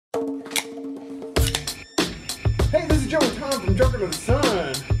Joe and Tom from Drunk Under the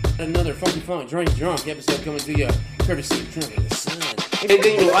Sun. Another funky funk, drunk episode coming to you courtesy of Drunk Under the Sun. And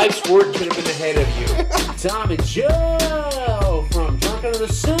then your life's work could have been ahead of you. Tom and Joe from Drunk Under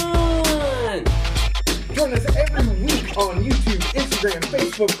the Sun. Join us every week on YouTube, Instagram,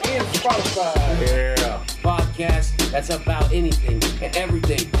 Facebook, and Spotify. Yeah. Podcast that's about anything and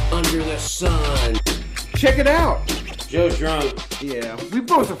everything under the sun. Check it out. Joe's drunk. Yeah, we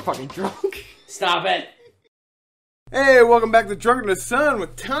both are fucking drunk. Stop it. Hey, welcome back to Drunk Under the Sun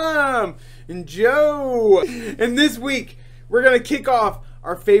with Tom and Joe. And this week, we're going to kick off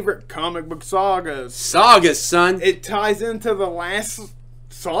our favorite comic book sagas. Sagas, son. It ties into the last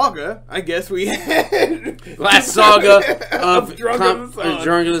saga, I guess we had. Last saga of Drunk Under the Sun.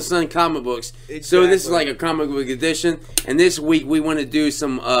 Drunk Under the Sun comic books. Exactly. So this is like a comic book edition. And this week, we want to do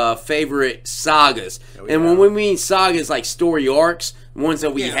some favorite sagas. And when we mean sagas, like story arcs, ones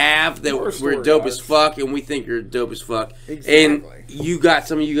that we have that we're dope as fuck, and we think you're dope as fuck. Exactly. And you got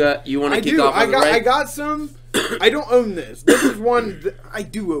some. You want to kick off? I got some. I don't own this. This is one that I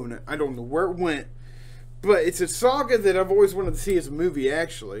do own it. I don't know where it went, but it's a saga that I've always wanted to see as a movie.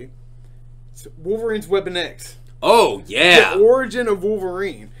 Actually, it's Wolverine's Weapon X. Oh yeah, the origin of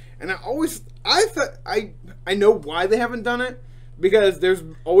Wolverine. And I know why they haven't done it. Because there's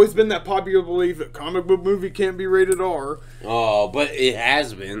always been that popular belief that comic book movie can't be rated R. Oh, but it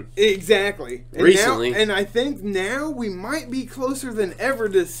has been. Exactly. And recently. And I think now we might be closer than ever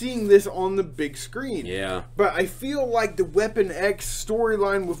to seeing this on the big screen. Yeah. But I feel like the Weapon X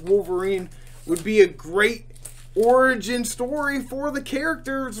storyline with Wolverine would be a great origin story for the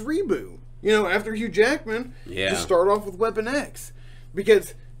character's reboot. You know, after Hugh Jackman, to start off with Weapon X.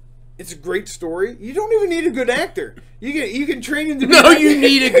 Because it's a great story. You don't even need a good actor. You can train him to be... No, you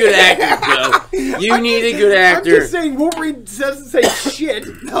need a good actor, Joe. You need a good actor. I'm just saying Wolverine doesn't say shit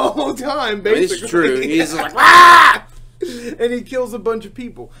the whole time, basically. It's true. He's like, ah! And he kills a bunch of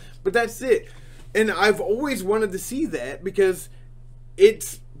people. But that's it. And I've always wanted to see that because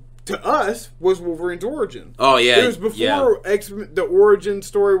it's, to us, was Wolverine's origin. Oh, yeah. It was before the origin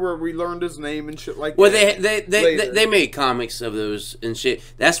story where we learned his name and shit like that. Well, they made comics of those and shit.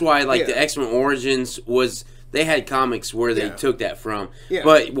 That's why, the X-Men Origins was... They had comics where they took that from. Yeah.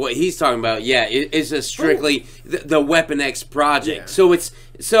 But what he's talking about, it's just strictly the Weapon X project. Yeah.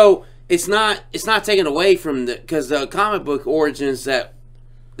 So it's not taken away from because the comic book origins that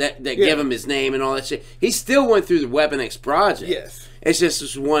give him his name and all that shit. He still went through the Weapon X project. Yes. It's just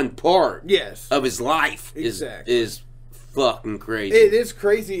this one part of his life is fucking crazy. It is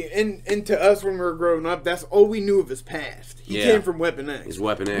crazy. And to us when we were growing up, that's all we knew of his past. He came from Weapon X. His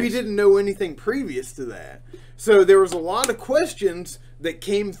Weapon X. We didn't know anything previous to that. So there was a lot of questions that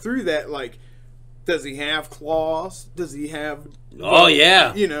came through that, like, does he have claws? Does he have... Oh,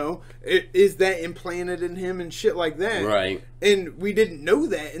 yeah. You know, is that implanted in him and shit like that? Right. And we didn't know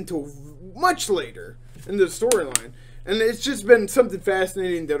that until much later in the storyline. And it's just been something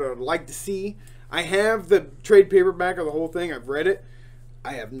fascinating that I'd like to see. I have the trade paperback of the whole thing. I've read it.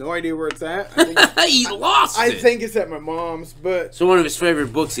 I have no idea where it's at. I think he lost it. I think it's at my mom's, but... So one of his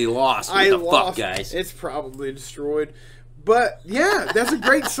favorite books he lost. What the fuck, guys? It's probably destroyed. But, yeah, that's a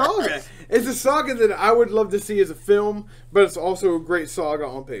great saga. It's a saga that I would love to see as a film, but it's also a great saga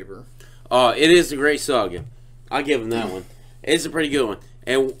on paper. Oh, it is a great saga. I'll give him that one. It's a pretty good one.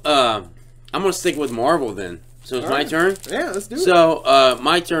 And I'm going to stick with Marvel then. So it's my turn? Yeah, let's do it. So,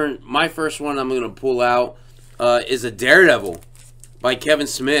 my turn. My first one I'm going to pull out is a Daredevil by Kevin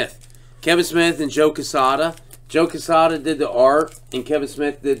Smith. Kevin Smith and Joe Quesada. Joe Quesada did the art, and Kevin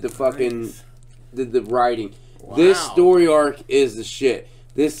Smith did the did the writing. Wow. This story arc is the shit.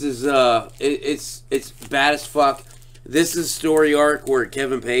 This is it's bad as fuck. This is a story arc where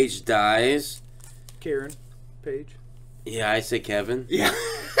Kevin Page dies. Karen Page. Yeah, I say Kevin. Yeah.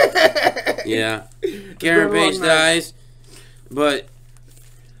 Yeah. Karen Page dies, but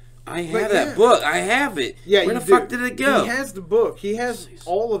I have that book. I have it. Yeah, where the fuck did it go? He has the book. He has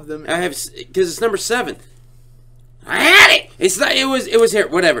all of them. I have because it's number 7. I had it. It's not. It was here.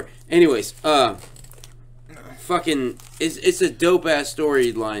 Whatever. Anyways, fucking, it's a dope ass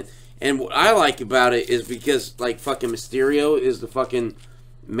storyline, and what I like about it is because fucking Mysterio is the fucking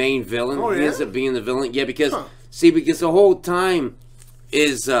main villain. Oh, he ends up being the villain. Yeah, because because the whole time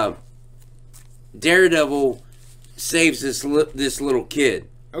is Daredevil saves this little kid.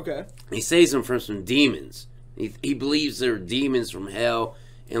 Okay. He saves him from some demons. He believes they're demons from hell,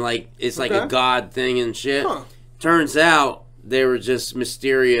 and it's like a god thing and shit. Turns out they were just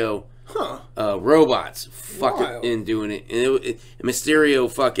Mysterio robots fucking and doing it. And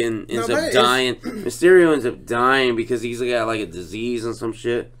Mysterio fucking ends up dying. Mysterio ends up dying because he's got a disease and some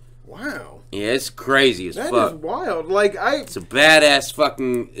shit. Wow. Yeah, it's crazy as fuck. That is wild. Like it's a badass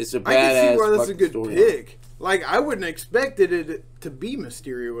fucking. It's a badass. I can see why that's a good pick. Like I wouldn't expected it to be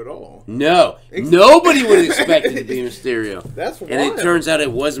Mysterio at all. No, nobody would expect it to be Mysterio. That's wild. And it turns out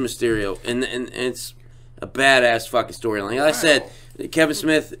it was Mysterio, and it's a badass fucking storyline. Like I said, Kevin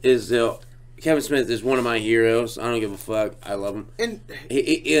Smith is one of my heroes. I don't give a fuck. I love him. And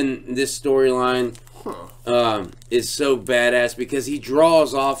in this storyline, is so badass because he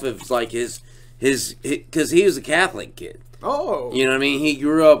draws off of like his because he was a Catholic kid. Oh, you know what I mean? He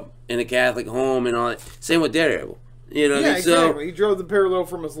grew up in a Catholic home and all that. Same with Daredevil. You know what I mean? So, exactly. He drove the parallel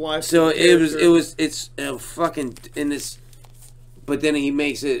from his life. So it's fucking in this, but then he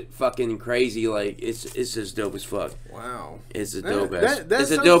makes it fucking crazy. Like it's just dope as fuck. Wow, it's a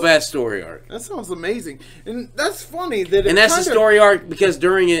dope ass story arc. That sounds amazing, and that's funny that. That's the story arc because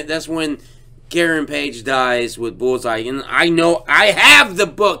during it, that's when Karen Page dies with Bullseye, and I know I have the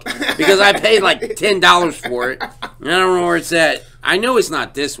book because I paid like $10 for it, and I don't know where it's at. I know it's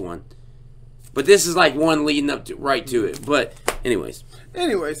not this one, but this is like one leading up right to it. But anyways,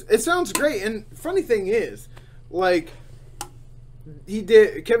 it sounds great. And funny thing is, like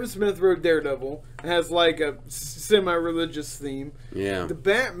Kevin Smith wrote Daredevil. It has like a semi-religious theme. Yeah. The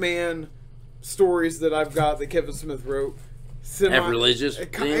Batman stories that I've got that Kevin Smith wrote have religious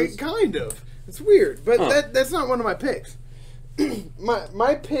themes? Kind of. It's weird, but that's not one of my picks.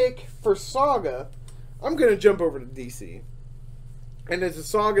 my pick for Saga, I'm going to jump over to DC. And it's a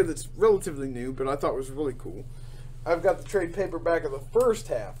saga that's relatively new, but I thought was really cool. I've got the trade paperback of the first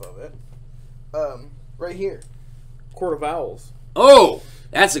half of it. Right here. Court of Owls. Oh!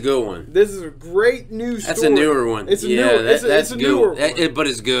 That's a good one. This is a great new story. That's a newer one. It's a newer. That's a newer one. But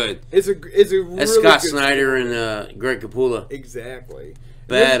it's good. It's a really That's Scott good Snyder story. And Greg Capullo. Exactly.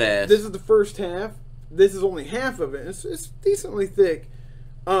 Badass. This is the first half. This is only half of it. It's decently thick.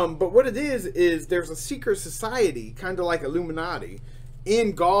 But what it is there's a secret society, kind of like Illuminati,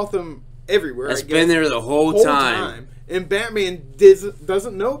 in Gotham everywhere. That's been there the whole time. And Batman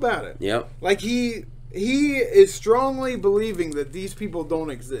doesn't know about it. Yep. Like he is strongly believing that these people don't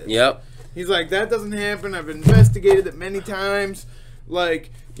exist. Yep. He's like, that doesn't happen. I've investigated it many times.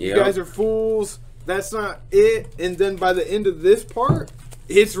 Like, you guys are fools. That's not it. And then by the end of this part,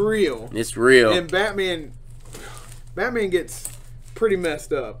 it's real. It's real. And Batman gets pretty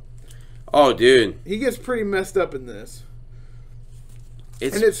messed up. Oh, dude. He gets pretty messed up in this. He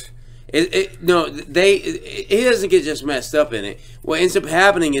doesn't get just messed up in it. What ends up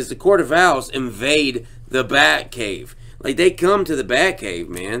happening is the Court of Owls invade the Batcave. Like, they come to the Batcave,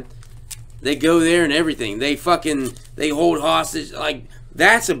 man. They go there and everything. They hold hostage. Like,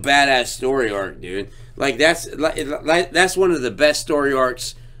 that's a badass story arc, dude. Like, that's one of the best story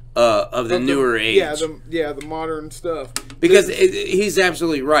arcs of the newer age. Yeah, the modern stuff. Because he's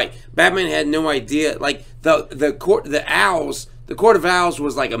absolutely right. Batman had no idea. Like, the Court of Owls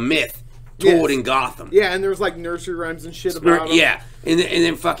was like a myth told in Gotham. Yeah, and there was like nursery rhymes and shit about them. Yeah, and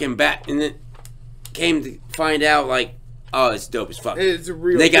then fucking and then came to find out like, oh, it's dope as fuck. It's a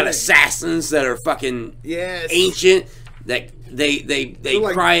real. They got assassins that are fucking ancient that they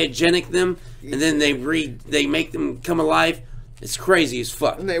like, cryogenic them, and then they make them come alive. It's crazy as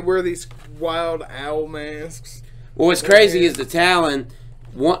fuck. And they wear these wild owl masks. Well, what's crazy is the Talon.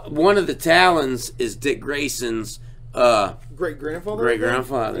 One of the Talons is Dick Grayson's great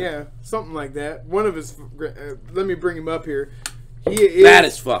grandfather. Yeah, something like that. One of his. Let me bring him up here. Bad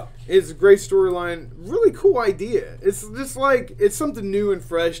as fuck. It's a great storyline. Really cool idea. It's just like it's something new and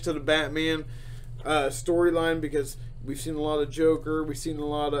fresh to the Batman storyline because we've seen a lot of Joker. We've seen a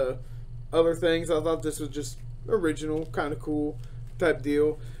lot of other things. I thought this was just original, kind of cool type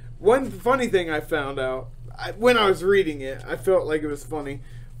deal. One funny thing I found out when I was reading it, I felt like it was funny,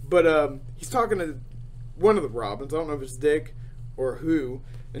 but he's talking to one of the Robins. I don't know if it's Dick or who,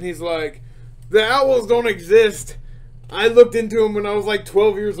 and he's like, "The owls don't exist. I looked into them when I was like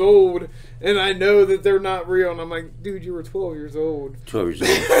 12 years old, and I know that they're not real." And I'm like, dude, you were 12 years old. 12 years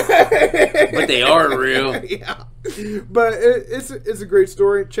old. But they are real. Yeah. But it's a great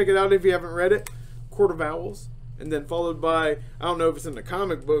story. Check it out if you haven't read it. Court of Owls. And then followed by, I don't know if it's in the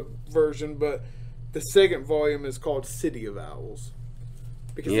comic book version, but the second volume is called City of Owls.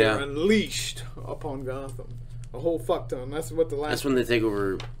 Because they're unleashed upon Gotham. A whole fuck ton. That's what the last... That's when they take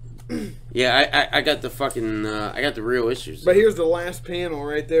over... Yeah, I got the fucking I got the real issues. But here's the last panel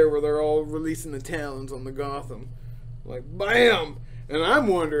right there where they're all releasing the Talons on the Gotham. Like, bam! And I'm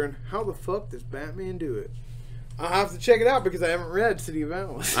wondering, how the fuck does Batman do it? I'll have to check it out because I haven't read City of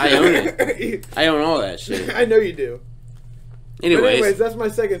Owls. I own it. I own all that shit. I know you do. Anyways, that's my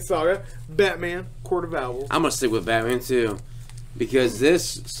second saga. Batman, Court of Owls. I'm gonna stick with Batman too. because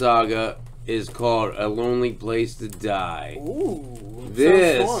this saga is called A Lonely Place to Die. Ooh,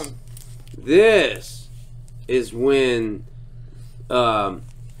 this sounds fun. This is when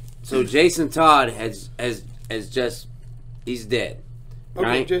so Jason Todd has just he's dead. Okay,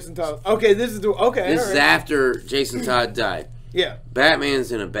 right? Jason Todd. Okay, this is This is after Jason Todd died. Yeah.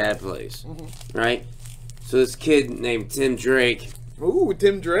 Batman's in a bad place. Right? So this kid named Tim Drake. Ooh,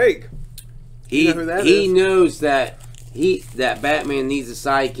 Tim Drake. He You know who that he is. knows that Batman needs a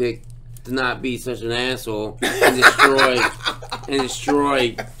sidekick to not be such an asshole and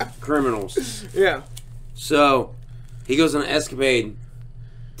destroy criminals. Yeah. So he goes on an escapade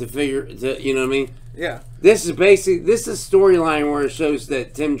to you know what I mean? Yeah. This is a storyline where it shows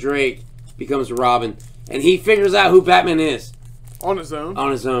that Tim Drake becomes Robin and he figures out who Batman is On his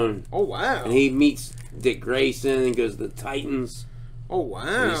own. Oh wow. And he meets Dick Grayson and goes to the Titans. Oh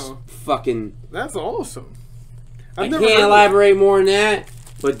wow. Fucking. That's awesome. I can't elaborate more on that,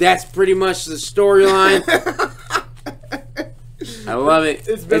 but that's pretty much the storyline. I love it.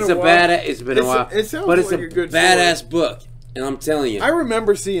 It's been a while. It's been a while. It sounds but it's like a good badass story. book, and I'm telling you. I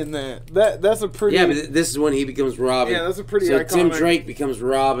remember seeing that. That's a pretty. Yeah, but this is when he becomes Robin. Yeah, that's a pretty. So iconic. Tim Drake becomes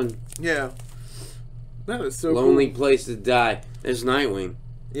Robin. Yeah. That is so Lonely cool. Place to Die. There's Nightwing.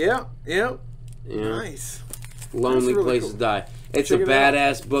 Yeah. Yeah. Yeah. Nice. Lonely really Place cool. to Die. It's Check a it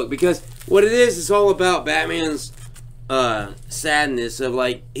badass book because what it is, it's all about Batman's sadness of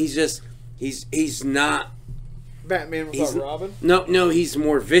like he's not Batman without Robin. No, he's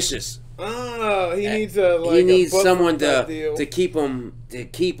more vicious. Oh, he needs someone to keep him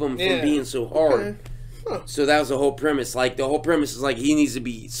from being so hard. Okay. Huh. So that was the whole premise. Like the whole premise is like he needs to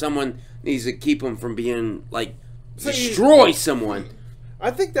be someone needs to keep him from being like destroy someone.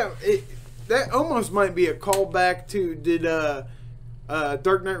 I think that almost might be a callback to did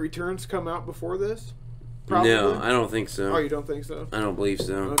Dark Knight Returns come out before this? Probably? No, I don't think so. Oh, you don't think so? I don't believe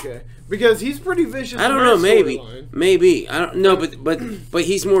so. Okay, because he's pretty vicious. I don't know. Maybe. I don't know, but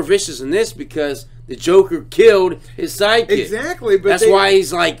he's more vicious than this because the Joker killed his sidekick. Exactly, but that's why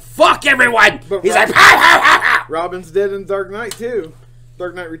he's like fuck everyone. But He's like ha, ha, ha, ha. Robin's dead in Dark Knight too.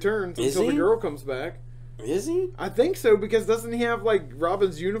 Dark Knight Returns Is until he? the girl comes back. Is he? I think so because doesn't he have like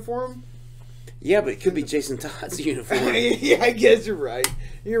Robin's uniform? Yeah, but it could be Jason Todd's uniform. Yeah, I guess you're right.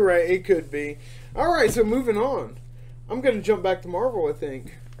 You're right. It could be. All right, so moving on. I'm going to jump back to Marvel, I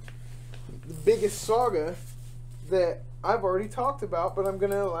think. The biggest saga that I've already talked about, but I'm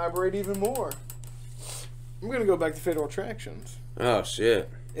going to elaborate even more. I'm going to go back to Fatal Attractions. Oh, shit.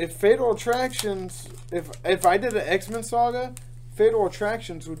 If Fatal Attractions... If I did an X-Men saga, Fatal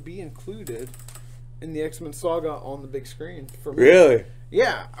Attractions would be included in the X-Men saga on the big screen. For me. Really?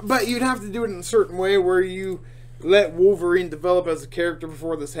 Yeah, but you'd have to do it in a certain way where you let Wolverine develop as a character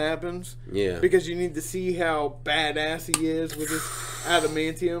before this happens. Yeah. Because you need to see how badass he is with his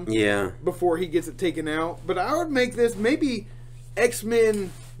adamantium. Yeah. Before he gets it taken out. But I would make this maybe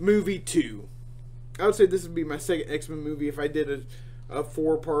X-Men movie 2. I would say this would be my second X-Men movie if I did a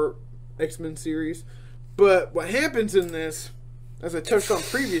 4-part X-Men series. But what happens in this, as I touched on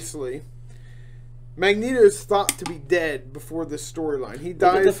previously... Magneto is thought to be dead before this storyline. He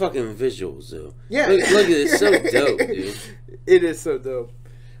dies. Look at the fucking visuals, though. Yeah. Look at it. It's so dope, dude. It is so dope.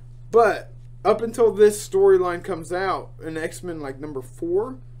 But up until this storyline comes out in X-Men, like, number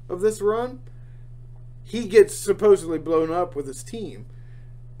 4 of this run, he gets supposedly blown up with his team.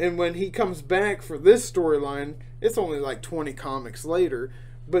 And when he comes back for this storyline, it's only like 20 comics later.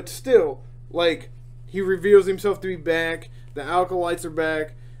 But still, like, he reveals himself to be back. The Alkalites are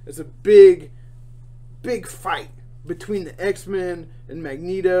back. It's a big fight between the X-Men and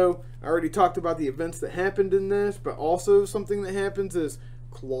Magneto. I already talked about the events that happened in this, but also something that happens is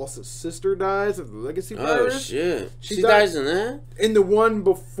Colossus' sister dies of the Legacy virus. Oh, shit. She dies dies in that? In the one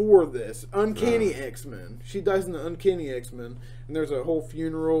before this. Uncanny X-Men. She dies in the Uncanny X-Men. And there's a whole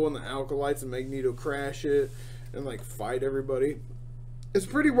funeral and the Alkalites and Magneto crash it and, like, fight everybody. It's a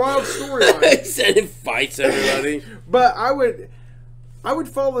pretty wild storyline. He said it fights everybody. But I would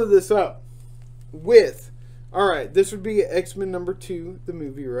follow this up with, alright, this would be X-Men number 2, the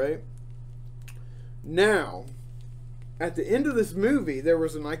movie, right? Now, at the end of this movie, there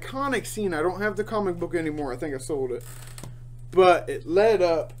was an iconic scene. I don't have the comic book anymore. I think I sold it. But it led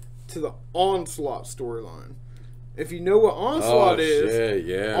up to the Onslaught storyline. If you know what Onslaught is, shit,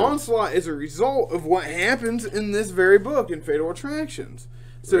 yeah. Onslaught is a result of what happens in this very book in Fatal Attractions.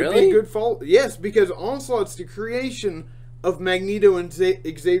 So Really? it'd be a good fault. Yes, because Onslaught's the creation of Magneto and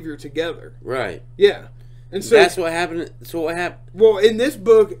Xavier together. Right. Yeah. And so That's what happened. So what happened? well, in this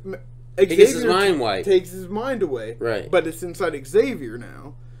book, Xavier gets his mind wiped. takes his mind away. Right. But it's inside Xavier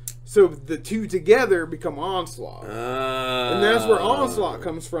now. So the two together become Onslaught. And that's where Onslaught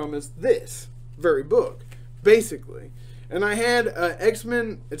comes from, is this very book, basically. And I had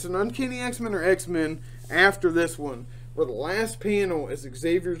X-Men, it's an Uncanny X-Men or X-Men after this one, where the last panel is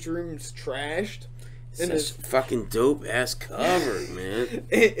Xavier's room's trashed. And it's fucking dope-ass cover, man.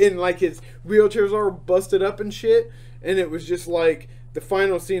 And like his wheelchairs are busted up and shit. And it was just like the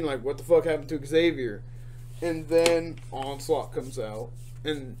final scene, like, what the fuck happened to Xavier? And then Onslaught comes out.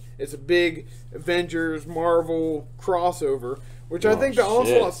 And it's a big Avengers Marvel crossover, which I think the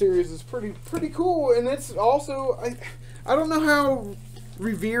Onslaught series is pretty cool. And it's also, I don't know how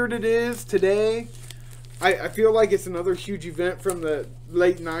revered it is today. I feel like it's another huge event from the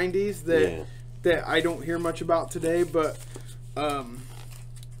late 90s that I don't hear much about today. But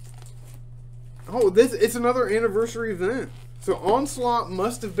it's another anniversary event. So Onslaught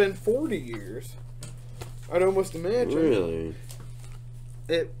must have been 40 years. I'd almost imagine. Really?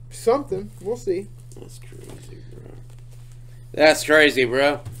 Something. We'll see. That's crazy, bro. That's crazy,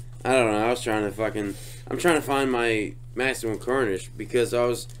 bro. I don't know. I'm trying to find my Maximum Carnage because I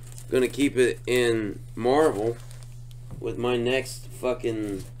was going to keep it in Marvel with my next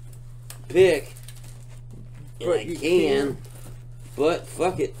fucking pick. And but I can. But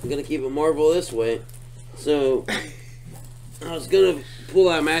fuck it. I'm going to keep it Marvel this way. So I was going to pull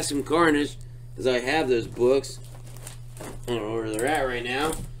out Maximum Carnage because I have those books. I don't know where they're at right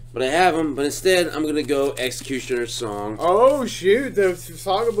now, but I have them. But instead, I'm going to go Executioner's Song. Oh, shoot. The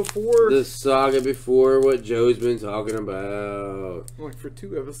saga before. The saga before what Joe's been talking about. Like for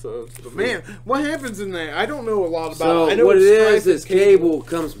 2 episodes. But man, what happens in that? I don't know a lot about it. I know what it is Cable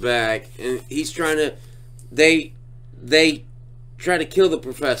comes back, and he's trying to... They try to kill the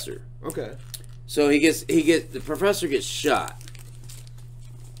professor. Okay. So the professor gets shot.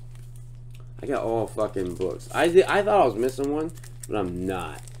 I got all fucking books. I thought I was missing one, but I'm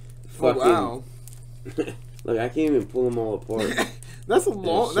not. Oh, wow. Look, I can't even pull them all apart. That's a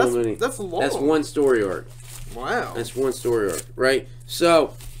long. That's long. That's one story arc. Wow. That's one story arc, right?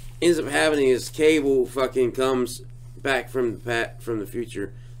 So, ends up happening is Cable fucking comes back from the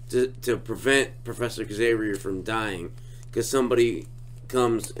future to prevent Professor Xavier from dying because somebody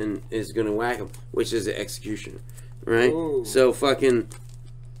comes and is gonna whack him, which is the executioner, right? Ooh. So fucking.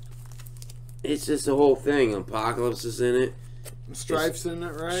 It's just the whole thing. Apocalypse is in it. Strife's in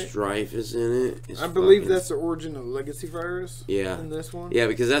it, right? Strife is in it. I believe that's the origin of the Legacy virus. Yeah. In this one. Yeah,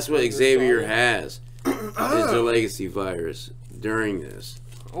 because that's what Xavier has. Is the Legacy virus during this.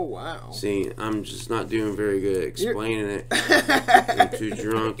 Oh, wow. See, I'm just not doing very good at explaining it. I'm too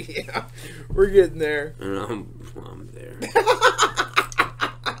drunk. Yeah, we're getting there. And I'm there.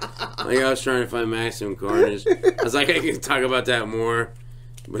 Like I was trying to find Maximum Carnage. I was like, I can talk about that more.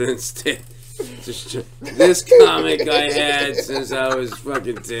 But instead... Just this comic I had since I was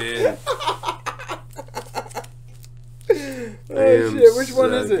fucking 10. Oh shit! Which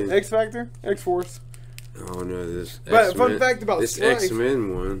one is it? X Factor? X Force? Oh no, this. But fun fact about this Strife,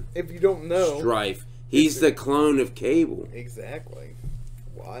 X-Men one. If you don't know, Strife. He's the clone of Cable. Exactly.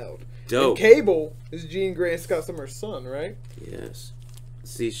 Wild. Dope. And Cable is Jean Grey and Scott Summers' son, right? Yes.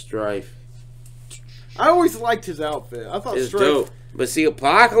 See Strife. I always liked his outfit. I thought it's Strife. Dope. But see,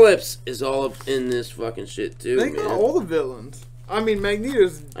 Apocalypse is all up in this fucking shit too. They got all the villains. I mean,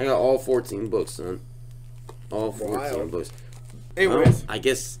 Magneto's. I got all 14 books, son. All 14 books. Anyways, well, I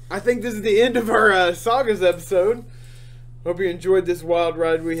guess I think this is the end of our Sagas episode. Hope you enjoyed this wild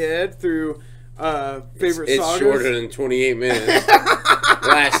ride we had through favorite Sagas. It's shorter than 28 minutes.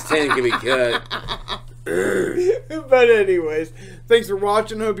 Last 10 can be cut. But anyways, thanks for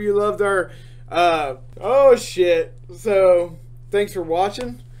watching. Hope you loved our. Oh shit! So. Thanks for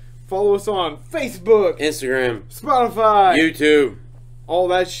watching. Follow us on Facebook, Instagram, Spotify, YouTube, all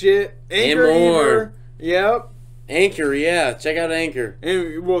that shit. Anchor, and more. Either. Yep. Anchor, yeah. Check out Anchor.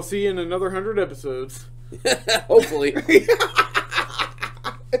 And we'll see you in another 100 episodes. Hopefully.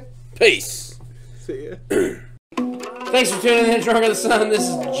 Peace. See ya. Thanks for tuning in to Drunk of the Sun. This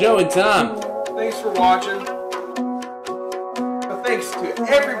is Joe and Tom. Thanks for watching. Thanks to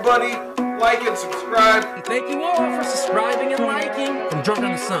everybody. Like and subscribe. And thank you all for subscribing and liking from Drunk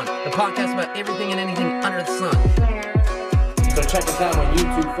on the Sun, the podcast about everything and anything under the sun. So check us out on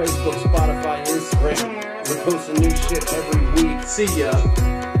YouTube, Facebook, Spotify, Instagram. We're posting new shit every week. See ya.